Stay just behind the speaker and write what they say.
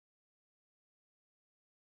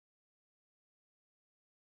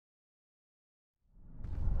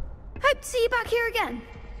see you back here again.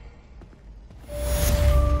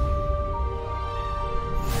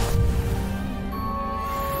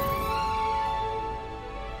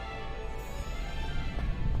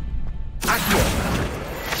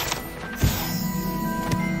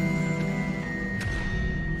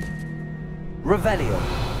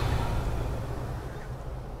 Revelio.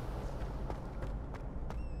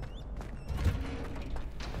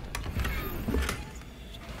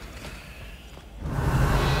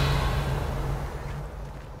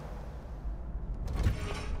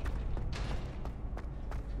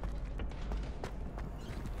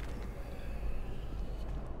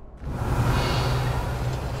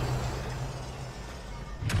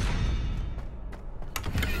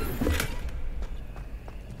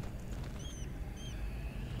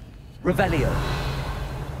 Revelio.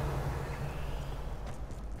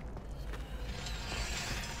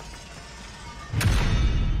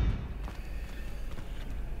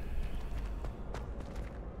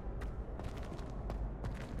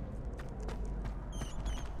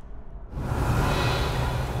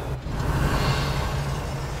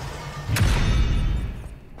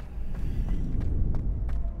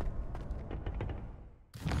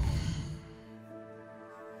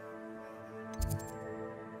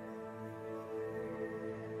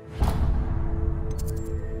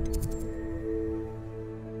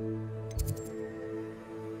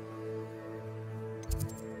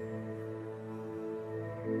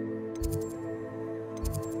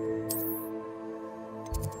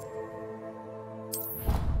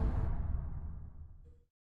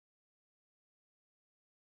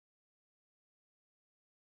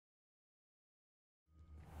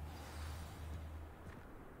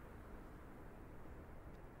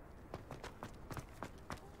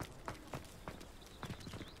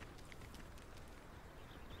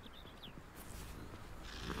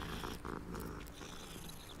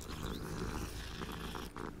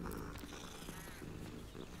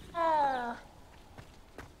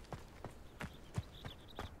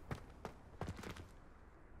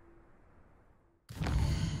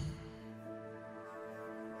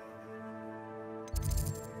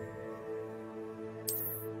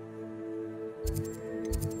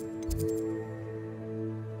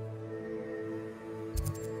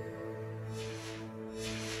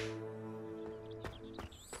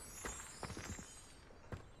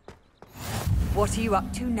 What are you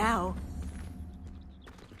up to now?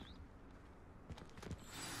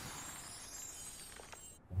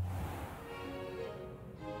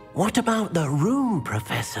 What about the room,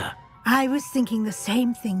 Professor? I was thinking the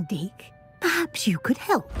same thing, Deke. Perhaps you could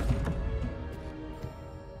help.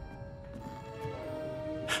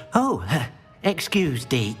 Oh, excuse,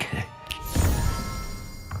 Deke.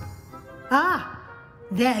 Ah,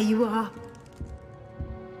 there you are.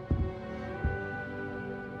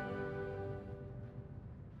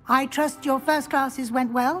 I trust your first classes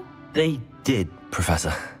went well? They did,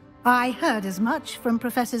 Professor. I heard as much from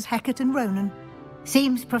Professors Hecat and Ronen.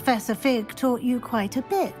 Seems Professor Fig taught you quite a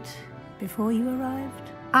bit before you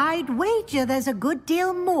arrived. I'd wager there's a good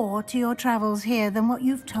deal more to your travels here than what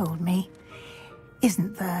you've told me.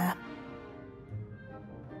 Isn't there?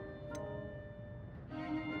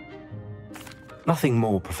 Nothing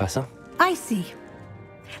more, Professor. I see.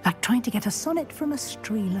 Like trying to get a sonnet from a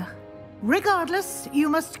streeler. Regardless, you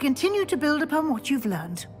must continue to build upon what you've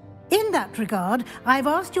learned. In that regard, I've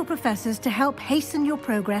asked your professors to help hasten your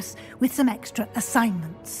progress with some extra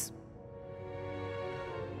assignments.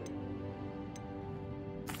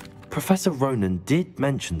 Professor Ronen did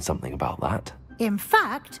mention something about that. In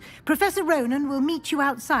fact, Professor Ronen will meet you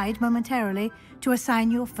outside momentarily to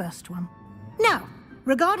assign your first one. Now,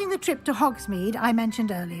 regarding the trip to Hogsmeade I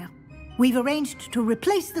mentioned earlier, we've arranged to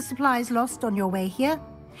replace the supplies lost on your way here,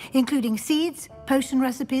 including seeds, potion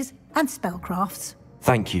recipes, and spellcrafts.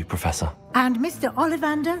 Thank you, Professor. And Mr.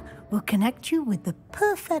 Ollivander will connect you with the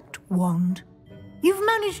perfect wand. You've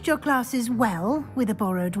managed your classes well with a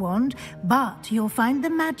borrowed wand, but you'll find the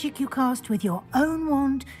magic you cast with your own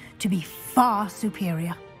wand to be far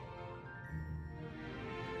superior.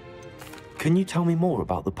 Can you tell me more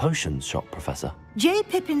about the potions shop, Professor? J.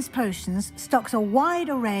 Pippin's Potions stocks a wide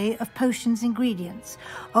array of potions ingredients,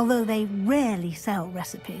 although they rarely sell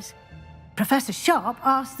recipes. Professor Sharp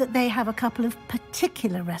asked that they have a couple of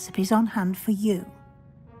particular recipes on hand for you.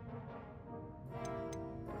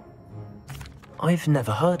 I've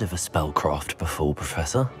never heard of a spellcraft before,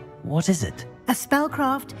 Professor. What is it? A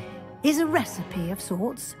spellcraft is a recipe of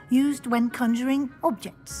sorts used when conjuring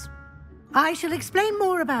objects. I shall explain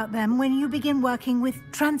more about them when you begin working with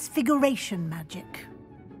transfiguration magic.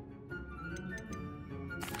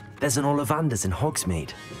 There's an Ollivander's in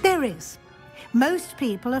Hogsmeade. There is. Most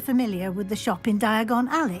people are familiar with the shop in Diagon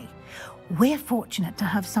Alley. We're fortunate to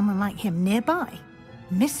have someone like him nearby.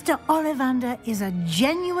 Mr. Ollivander is a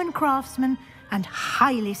genuine craftsman and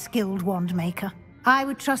highly skilled wand maker. I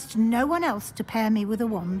would trust no one else to pair me with a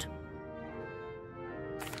wand.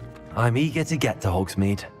 I'm eager to get to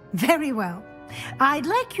Hogsmeade. Very well. I'd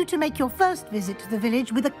like you to make your first visit to the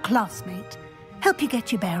village with a classmate. Help you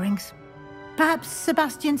get your bearings. Perhaps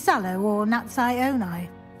Sebastian Sallow or Natsai Onai.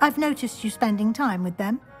 I've noticed you spending time with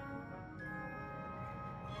them.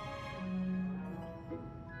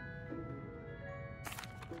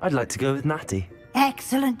 I'd like to go with Natty.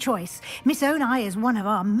 Excellent choice. Miss Onai is one of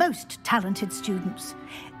our most talented students.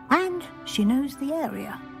 And she knows the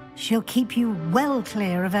area. She'll keep you well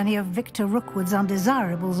clear of any of Victor Rookwood's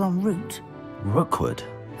undesirables en route. Rookwood?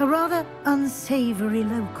 A rather unsavory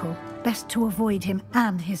local. Best to avoid him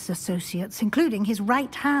and his associates, including his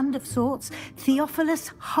right hand of sorts,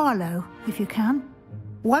 Theophilus Harlow, if you can.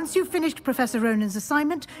 Once you've finished Professor Ronen's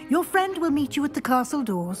assignment, your friend will meet you at the castle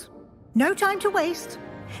doors. No time to waste.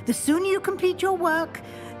 The sooner you complete your work,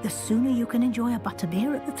 the sooner you can enjoy a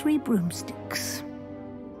butterbeer at the Three Broomsticks.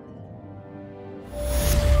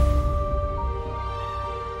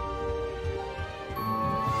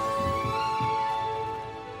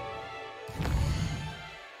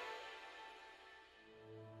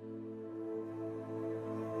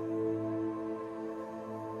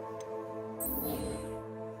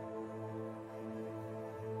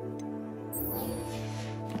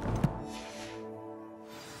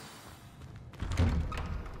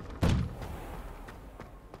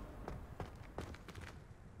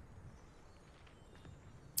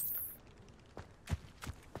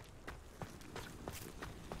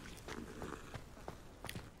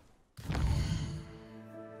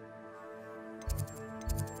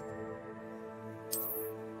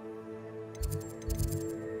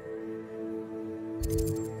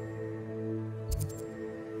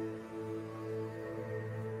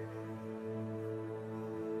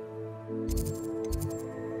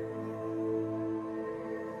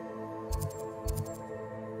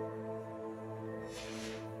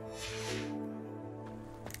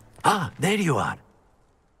 Ah, there you are.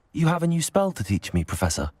 You have a new spell to teach me,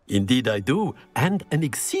 Professor. Indeed I do, and an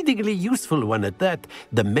exceedingly useful one at that,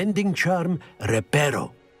 the mending charm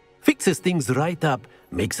REPAIRO. Fixes things right up,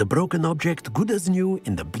 makes a broken object good as new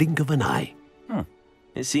in the blink of an eye.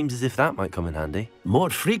 It seems as if that might come in handy.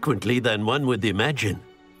 More frequently than one would imagine.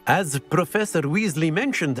 As Professor Weasley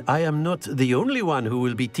mentioned, I am not the only one who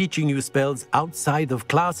will be teaching you spells outside of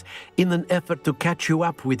class in an effort to catch you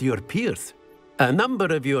up with your peers. A number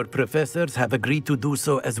of your professors have agreed to do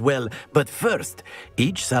so as well, but first,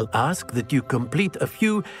 each shall ask that you complete a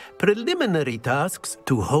few preliminary tasks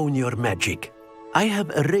to hone your magic. I have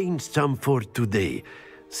arranged some for today.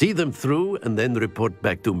 See them through and then report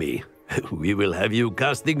back to me. We will have you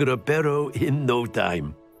casting REPAIRO in no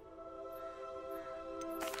time.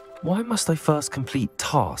 Why must I first complete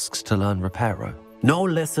tasks to learn REPAIRO? No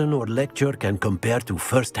lesson or lecture can compare to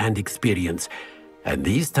first-hand experience, and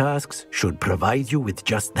these tasks should provide you with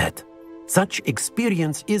just that. Such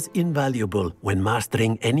experience is invaluable when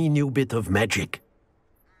mastering any new bit of magic.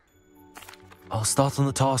 I'll start on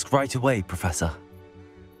the task right away, Professor.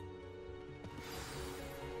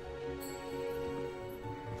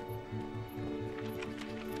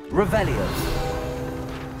 Revelio.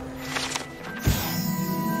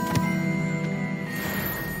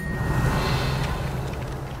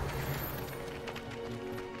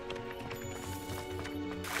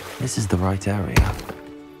 This is the right area.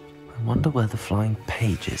 I wonder where the flying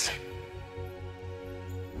page is.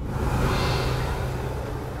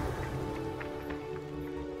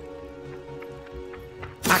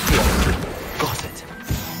 Accio! Got it.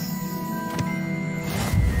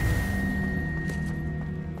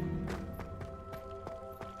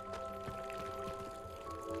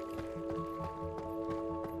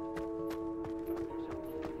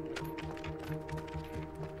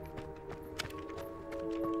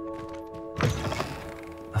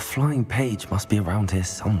 A flying page must be around here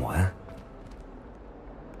somewhere.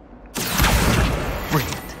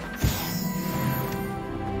 Brilliant.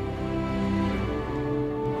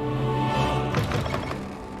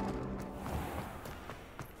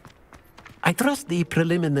 I trust the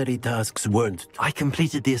preliminary tasks weren't... I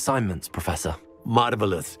completed the assignments, Professor.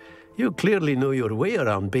 Marvelous. You clearly know your way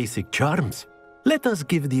around basic charms. Let us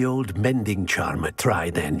give the old mending charm a try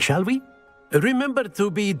then, shall we? Remember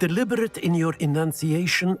to be deliberate in your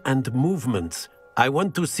enunciation and movements. I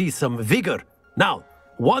want to see some vigor. Now,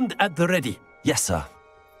 wand at the ready. Yes, sir.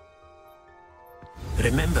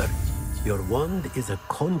 Remember, your wand is a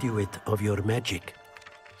conduit of your magic.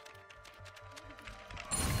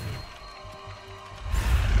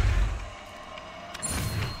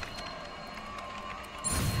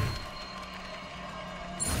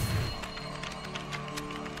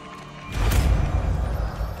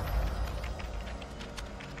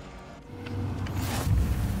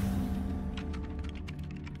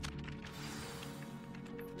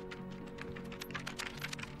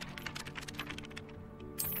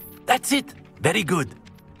 That's it. Very good.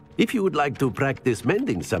 If you would like to practice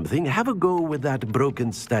mending something, have a go with that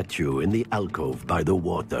broken statue in the alcove by the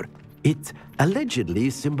water. It allegedly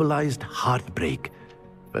symbolized heartbreak.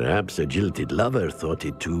 Perhaps a jilted lover thought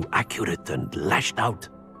it too accurate and lashed out.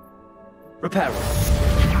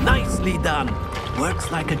 REPAIRO. Nicely done. Works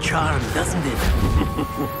like a charm, doesn't it?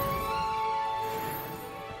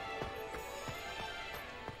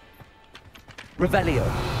 Revelio.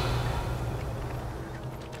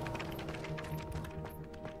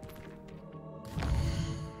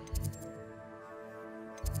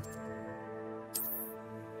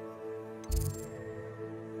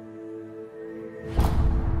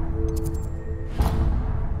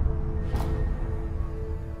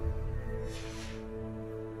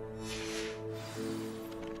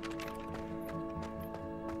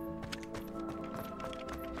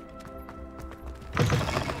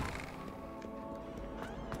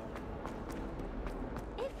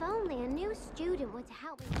 If only a new student were to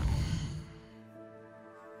help me.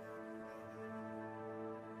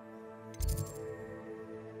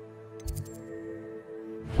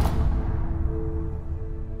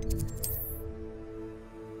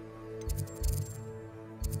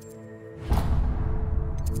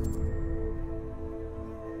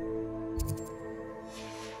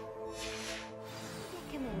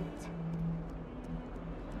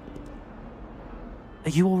 Are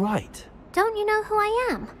you all right? Don't you know who I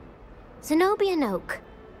am? Zenobia Noak,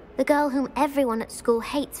 the girl whom everyone at school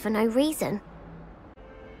hates for no reason.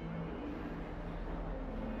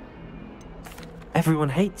 Everyone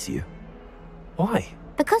hates you. Why?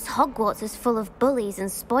 Because Hogwarts is full of bullies and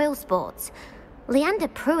spoilsports. Leander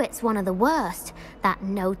Pruitt's one of the worst, that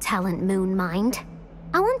no-talent moon mind.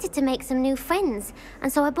 I wanted to make some new friends,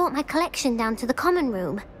 and so I brought my collection down to the common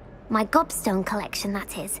room. My gobstone collection,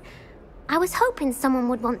 that is. I was hoping someone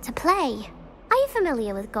would want to play. Are you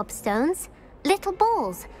familiar with gobstones? Little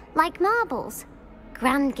balls, like marbles.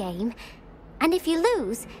 Grand game. And if you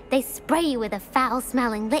lose, they spray you with a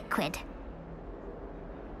foul-smelling liquid.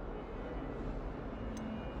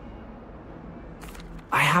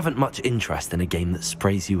 I haven't much interest in a game that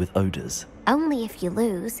sprays you with odors. Only if you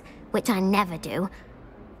lose, which I never do.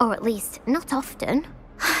 Or at least, not often.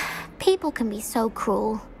 People can be so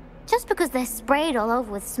cruel. Just because they're sprayed all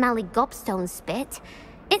over with smelly gobstone spit,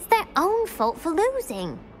 it's their own fault for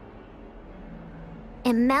losing.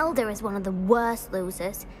 Imelda is one of the worst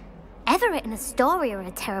losers. Everett and Astoria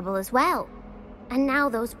are terrible as well. And now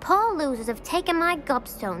those poor losers have taken my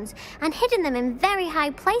gobstones and hidden them in very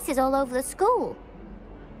high places all over the school.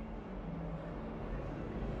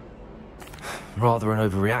 Rather an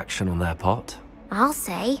overreaction on their part. I'll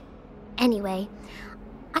say. Anyway,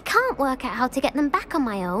 I can't work out how to get them back on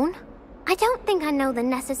my own. I don't think I know the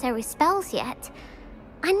necessary spells yet.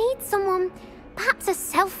 I need someone, perhaps a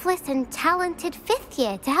selfless and talented 5th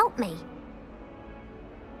year to help me.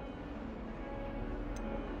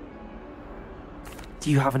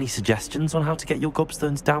 Do you have any suggestions on how to get your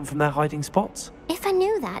gobstones down from their hiding spots? If I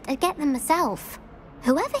knew that, I'd get them myself.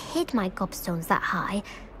 Whoever hid my gobstones that high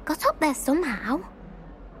got up there somehow.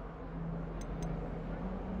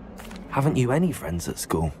 Haven't you any friends at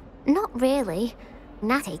school? Not really.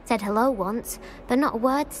 Natty said hello once, but not a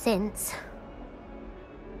word since.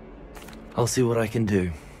 I'll see what I can do.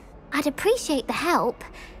 I'd appreciate the help.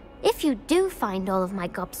 If you do find all of my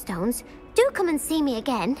gobstones, do come and see me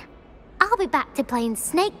again. I'll be back to playing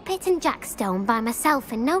Snake Pit and Jackstone by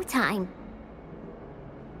myself in no time.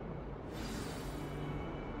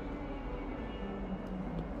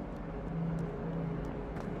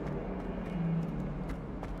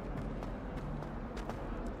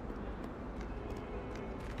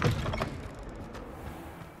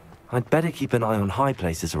 I'd better keep an eye on high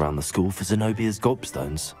places around the school for Zenobia's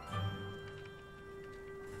gobstones.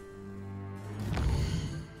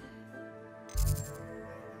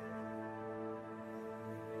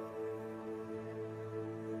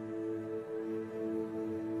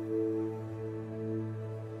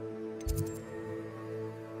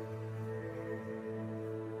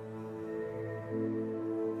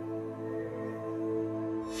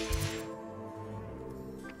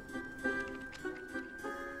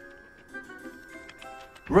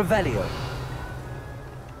 Revelio.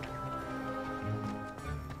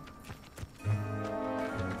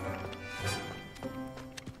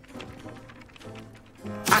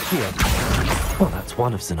 Accio. Well, that's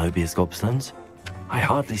one of Zenobia's gobstones. I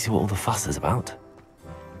hardly see what all the fuss is about.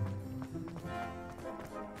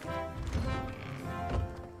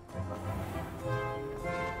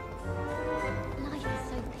 Life is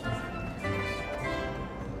so peaceful.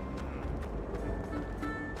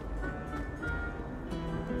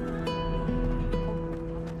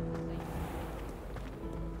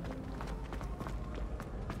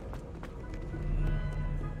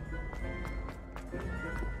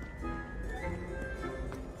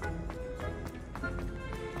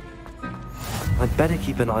 I'd better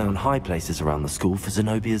keep an eye on high places around the school for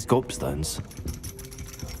Zenobia's GOBSTONES.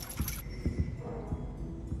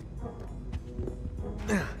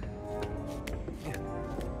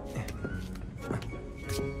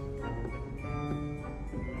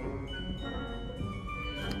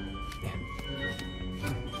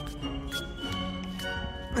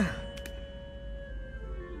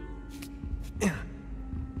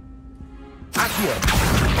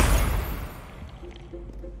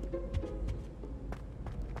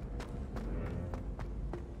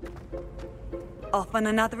 Off on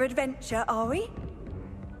another adventure, are we?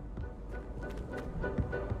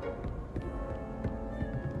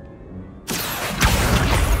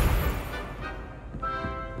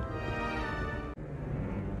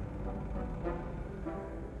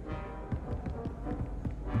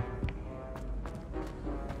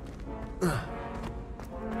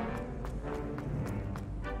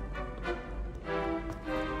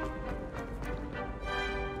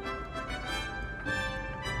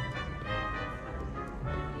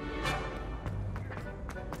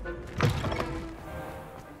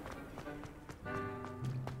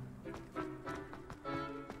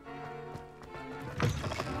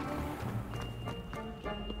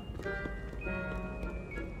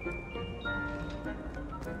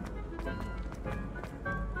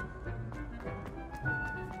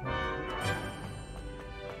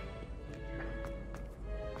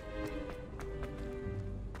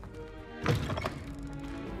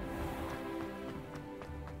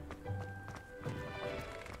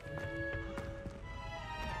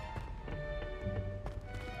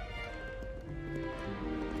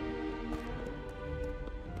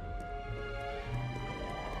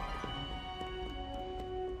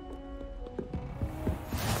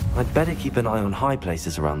 I'd better keep an eye on high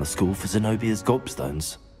places around the school for Zenobia's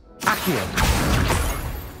GOBSTONES. Accio!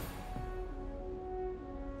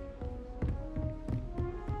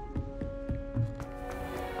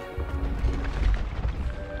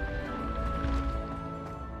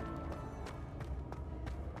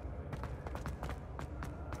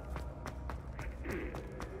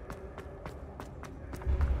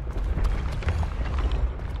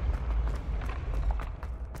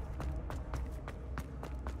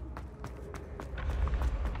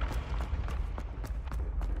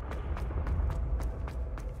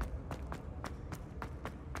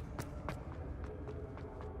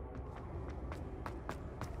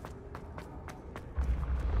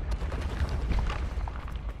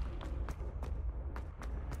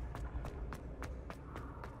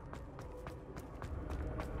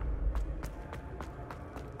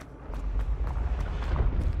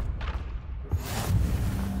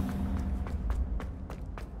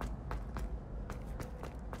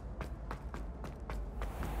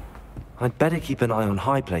 I'd better keep an eye on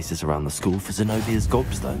high places around the school for Zenobia's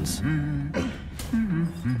GOBSTONES.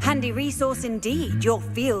 Handy resource indeed, your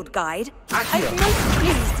field guide. I'm most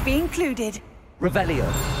pleased to be included. Revelio.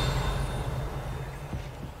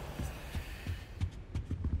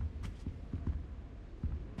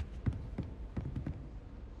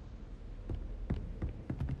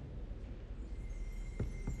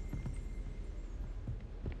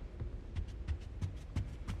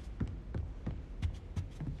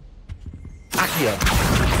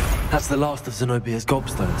 That's the last of Zenobia's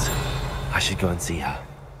GOBSTONES. I should go and see her.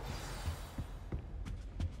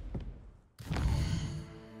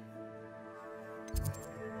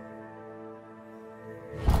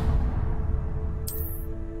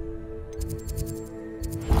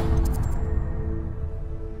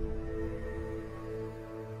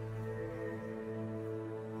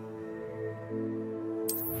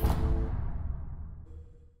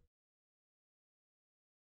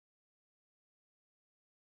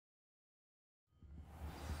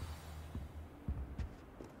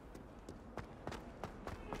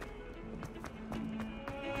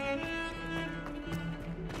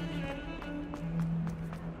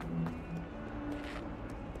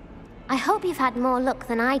 I hope you've had more luck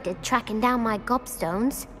than I did tracking down my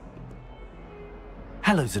gobstones.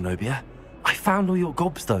 Hello, Zenobia. I found all your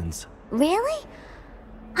GOBSTONES. Really?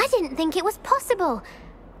 I didn't think it was possible.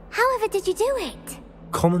 However did you do it?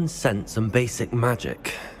 Common sense and basic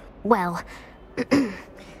magic. Well,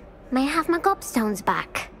 may I have my gobstones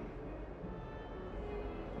back?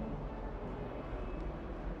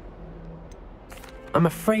 I'm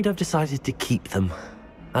afraid I've decided to keep them.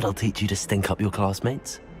 That'll teach you to stink up your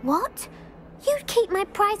classmates. What? You'd keep my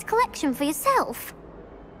prized collection for yourself?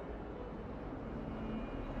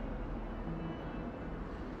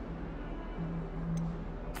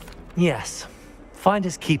 Yes.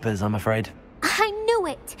 Finders keepers, I'm afraid. I knew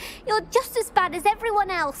it! You're just as bad as everyone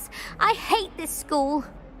else. I hate this school.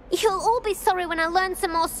 You'll all be sorry when I learn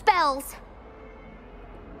some more spells.